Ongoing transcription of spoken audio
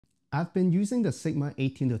I've been using the Sigma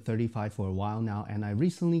 18-35 for a while now, and I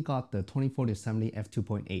recently got the 24-70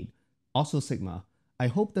 f2.8, also Sigma. I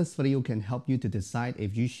hope this video can help you to decide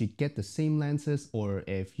if you should get the same lenses or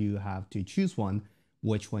if you have to choose one,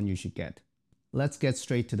 which one you should get. Let's get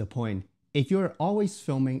straight to the point. If you're always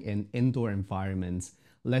filming in indoor environments,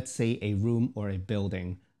 let's say a room or a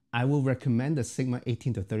building, I will recommend the Sigma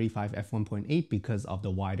 18-35 f1.8 because of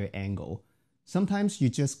the wider angle. Sometimes you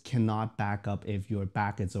just cannot back up if your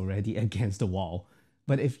back is already against the wall.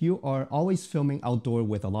 But if you are always filming outdoor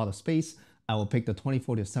with a lot of space, I will pick the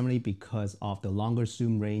 24-70 because of the longer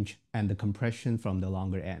zoom range and the compression from the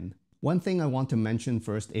longer end. One thing I want to mention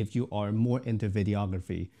first, if you are more into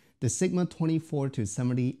videography, the Sigma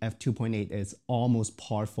 24-70 f2.8 is almost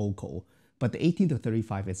parfocal, but the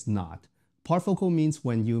 18-35 is not. Parfocal means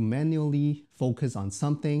when you manually focus on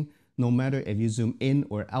something, no matter if you zoom in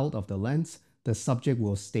or out of the lens, the subject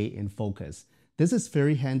will stay in focus. This is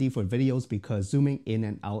very handy for videos because zooming in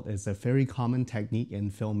and out is a very common technique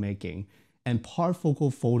in filmmaking, and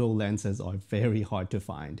parfocal photo lenses are very hard to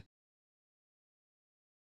find.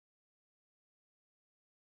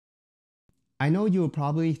 I know you'll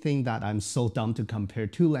probably think that I'm so dumb to compare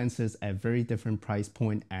two lenses at very different price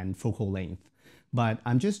point and focal length, but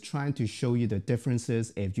I'm just trying to show you the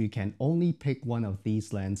differences if you can only pick one of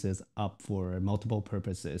these lenses up for multiple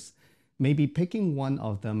purposes. Maybe picking one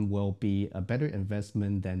of them will be a better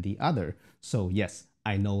investment than the other. So yes,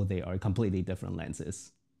 I know they are completely different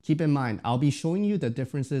lenses. Keep in mind, I'll be showing you the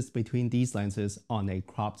differences between these lenses on a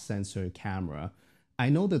cropped sensor camera. I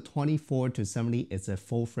know the 24-70 is a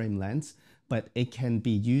full frame lens, but it can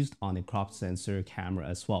be used on a cropped sensor camera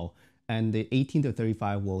as well. And the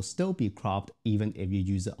 18-35 will still be cropped even if you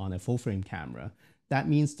use it on a full frame camera. That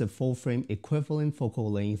means the full frame equivalent focal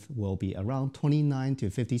length will be around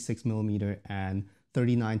 29-56mm and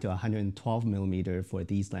 39-112mm for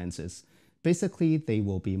these lenses. Basically, they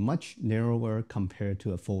will be much narrower compared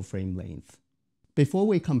to a full frame length. Before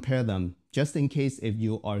we compare them, just in case if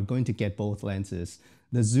you are going to get both lenses,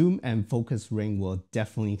 the zoom and focus ring will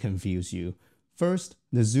definitely confuse you. First,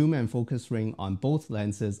 the zoom and focus ring on both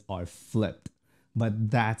lenses are flipped,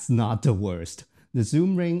 but that's not the worst. The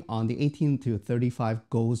zoom ring on the 18-35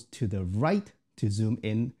 goes to the right to zoom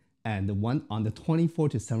in, and the one on the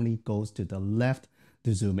 24-70 goes to the left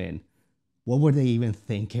to zoom in. What were they even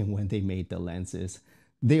thinking when they made the lenses?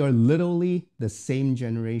 They are literally the same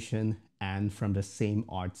generation and from the same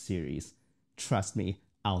art series. Trust me,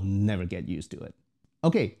 I'll never get used to it.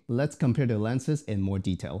 Okay, let's compare the lenses in more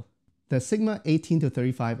detail. The Sigma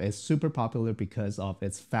 18-35 is super popular because of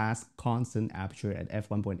its fast, constant aperture at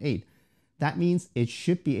f1.8. That means it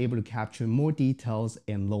should be able to capture more details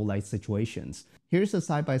in low light situations. Here's a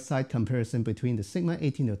side-by-side comparison between the Sigma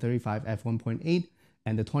 18-35 f1.8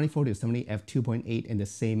 and the 24-70 f2.8 in the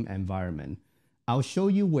same environment. I'll show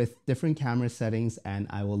you with different camera settings and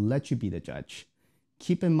I will let you be the judge.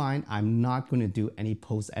 Keep in mind, I'm not going to do any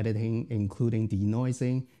post-editing, including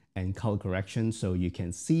denoising and color correction, so you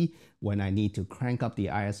can see when I need to crank up the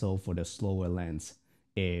ISO for the slower lens,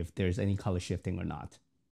 if there's any color shifting or not.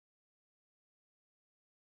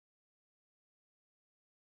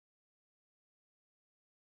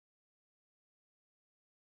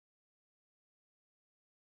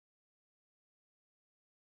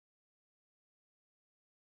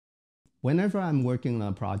 Whenever I'm working on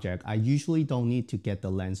a project, I usually don't need to get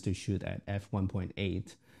the lens to shoot at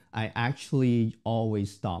f1.8. I actually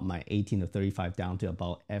always stop my 18-35 down to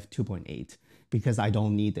about f2.8 because I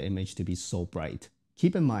don't need the image to be so bright.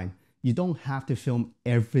 Keep in mind, you don't have to film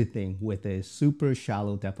everything with a super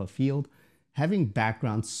shallow depth of field. Having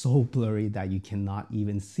background so blurry that you cannot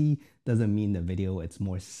even see doesn't mean the video is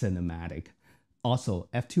more cinematic. Also,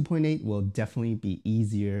 f2.8 will definitely be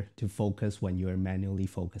easier to focus when you're manually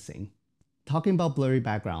focusing. Talking about blurry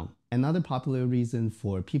background, another popular reason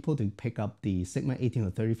for people to pick up the Sigma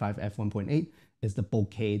 18-35 f1.8 is the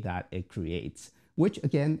bokeh that it creates, which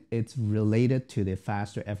again, it's related to the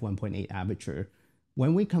faster f1.8 aperture.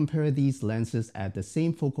 When we compare these lenses at the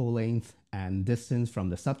same focal length and distance from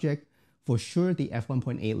the subject, for sure the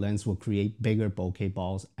f1.8 lens will create bigger bokeh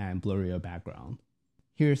balls and blurrier background.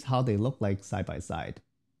 Here's how they look like side by side.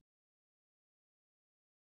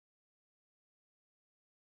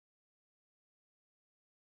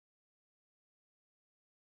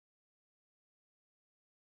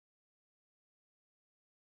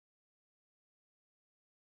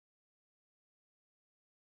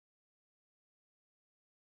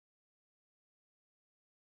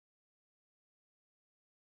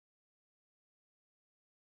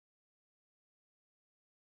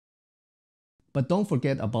 But don't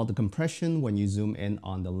forget about the compression when you zoom in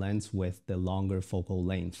on the lens with the longer focal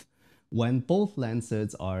length. When both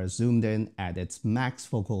lenses are zoomed in at its max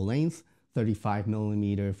focal length,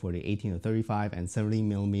 35mm for the 18-35 and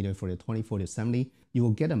 70mm for the 24-70, you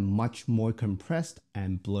will get a much more compressed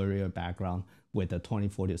and blurrier background with the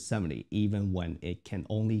 24-70, even when it can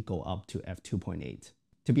only go up to f2.8.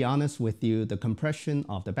 To be honest with you, the compression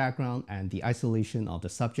of the background and the isolation of the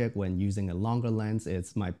subject when using a longer lens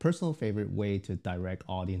is my personal favorite way to direct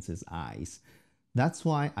audience's eyes. That's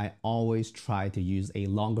why I always try to use a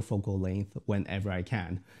longer focal length whenever I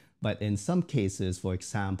can. But in some cases, for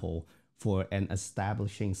example, for an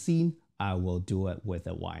establishing scene, I will do it with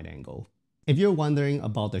a wide angle. If you're wondering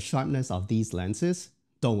about the sharpness of these lenses,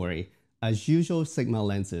 don't worry. As usual Sigma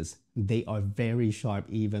lenses, they are very sharp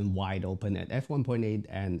even wide open at f1.8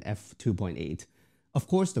 and f2.8. Of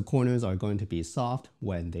course, the corners are going to be soft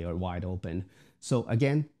when they are wide open. So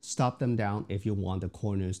again, stop them down if you want the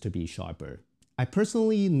corners to be sharper. I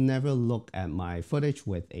personally never look at my footage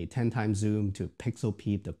with a 10x zoom to pixel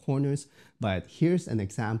peep the corners, but here's an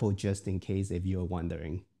example just in case if you're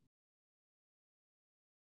wondering.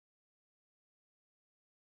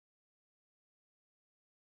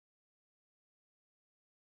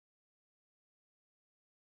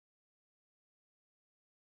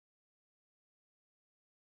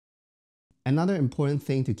 Another important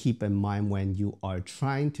thing to keep in mind when you are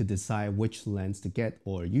trying to decide which lens to get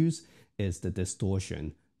or use is the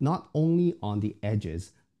distortion, not only on the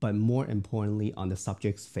edges, but more importantly on the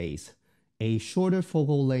subject's face. A shorter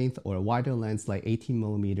focal length or a wider lens like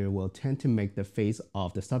 18mm will tend to make the face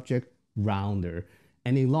of the subject rounder,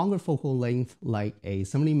 and a longer focal length like a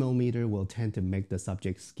 70mm will tend to make the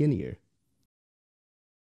subject skinnier.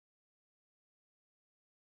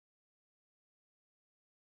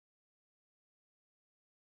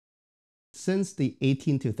 Since the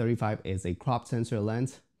 18-35 is a crop sensor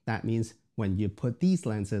lens, that means when you put these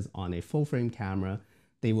lenses on a full frame camera,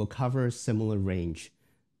 they will cover similar range.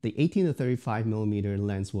 The 18-35mm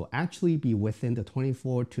lens will actually be within the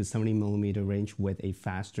 24-70mm range with a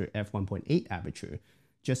faster f1.8 aperture,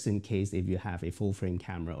 just in case if you have a full frame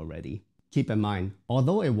camera already. Keep in mind,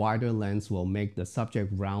 although a wider lens will make the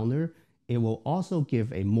subject rounder, it will also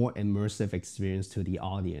give a more immersive experience to the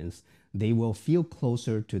audience. They will feel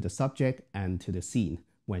closer to the subject and to the scene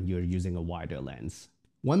when you're using a wider lens.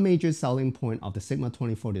 One major selling point of the Sigma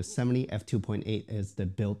 24-70 f2.8 is the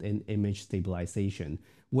built-in image stabilization,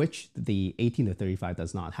 which the 18-35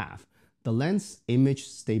 does not have. The lens image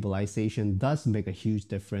stabilization does make a huge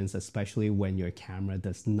difference, especially when your camera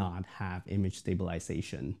does not have image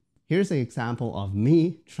stabilization. Here's an example of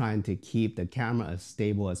me trying to keep the camera as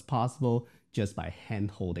stable as possible just by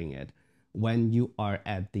hand holding it. When you are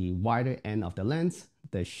at the wider end of the lens,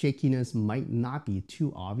 the shakiness might not be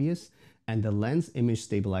too obvious, and the lens image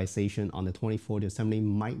stabilization on the 24-70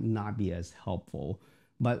 might not be as helpful.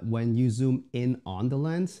 But when you zoom in on the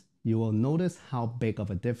lens, you will notice how big of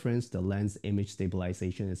a difference the lens image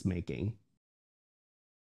stabilization is making.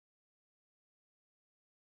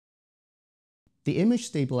 The image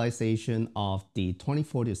stabilization of the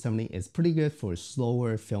 24-70 is pretty good for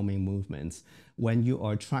slower filming movements. When you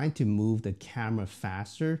are trying to move the camera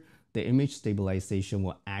faster, the image stabilization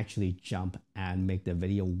will actually jump and make the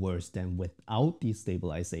video worse than without the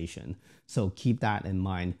stabilization. So keep that in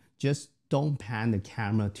mind. Just don't pan the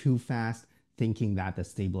camera too fast, thinking that the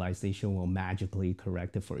stabilization will magically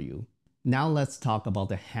correct it for you. Now let's talk about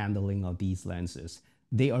the handling of these lenses.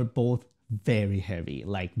 They are both very heavy,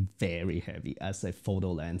 like very heavy as a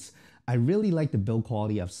photo lens. I really like the build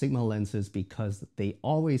quality of Sigma lenses because they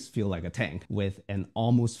always feel like a tank with an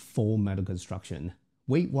almost full metal construction.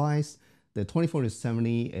 Weight-wise, the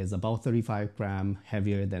 24-70 is about 35 grams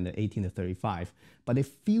heavier than the 18-35, but it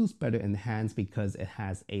feels better in hands because it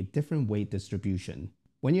has a different weight distribution.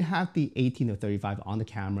 When you have the 18-35 on the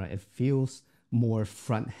camera, it feels more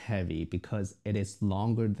front heavy because it is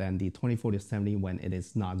longer than the 24-70 when it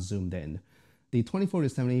is not zoomed in. The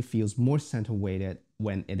 24-70 feels more center weighted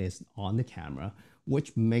when it is on the camera,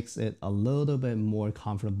 which makes it a little bit more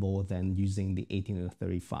comfortable than using the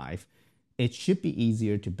 18-35. It should be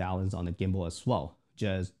easier to balance on the gimbal as well,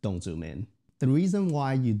 just don't zoom in. The reason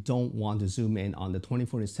why you don't want to zoom in on the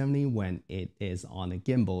 24-70 when it is on a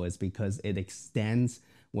gimbal is because it extends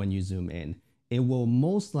when you zoom in. It will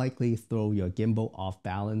most likely throw your gimbal off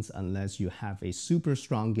balance unless you have a super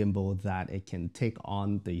strong gimbal that it can take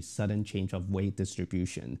on the sudden change of weight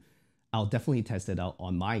distribution. I'll definitely test it out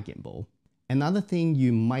on my gimbal. Another thing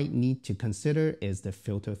you might need to consider is the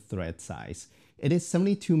filter thread size. It is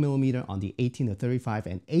 72mm on the 18-35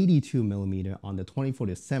 and 82mm on the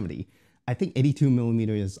 24-70. I think 82mm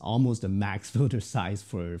is almost the max filter size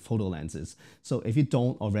for photo lenses. So if you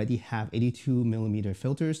don't already have 82mm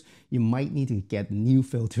filters, you might need to get new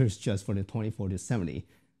filters just for the 24 to 70.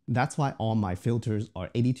 That's why all my filters are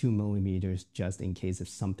 82mm just in case if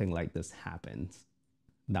something like this happens.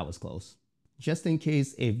 That was close. Just in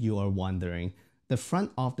case if you are wondering, the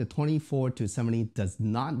front of the 24 to 70 does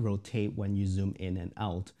not rotate when you zoom in and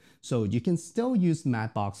out, so you can still use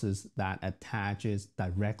matte boxes that attaches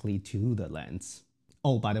directly to the lens.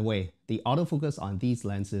 Oh, by the way, the autofocus on these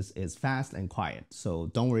lenses is fast and quiet, so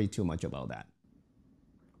don't worry too much about that.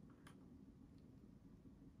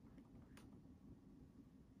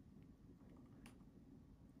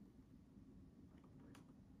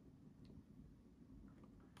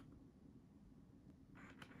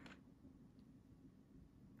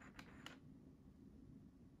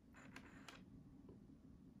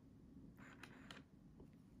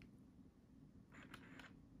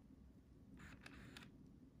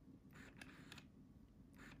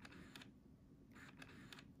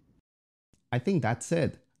 I think that's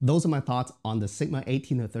it. Those are my thoughts on the Sigma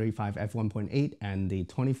 18 to 35 f1.8 and the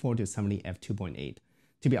 24 to 70 f2.8.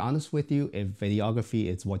 To be honest with you, if videography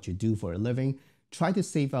is what you do for a living, try to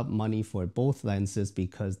save up money for both lenses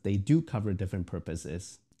because they do cover different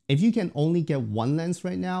purposes. If you can only get one lens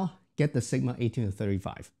right now, get the Sigma 18 to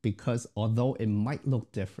 35 because although it might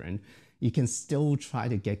look different, you can still try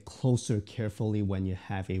to get closer carefully when you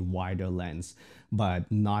have a wider lens,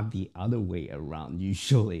 but not the other way around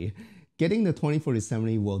usually. Getting the 24 to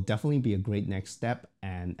 70 will definitely be a great next step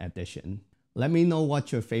and addition. Let me know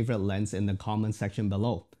what's your favorite lens in the comment section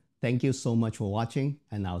below. Thank you so much for watching,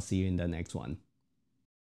 and I'll see you in the next one.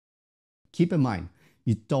 Keep in mind,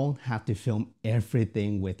 you don't have to film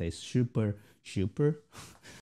everything with a super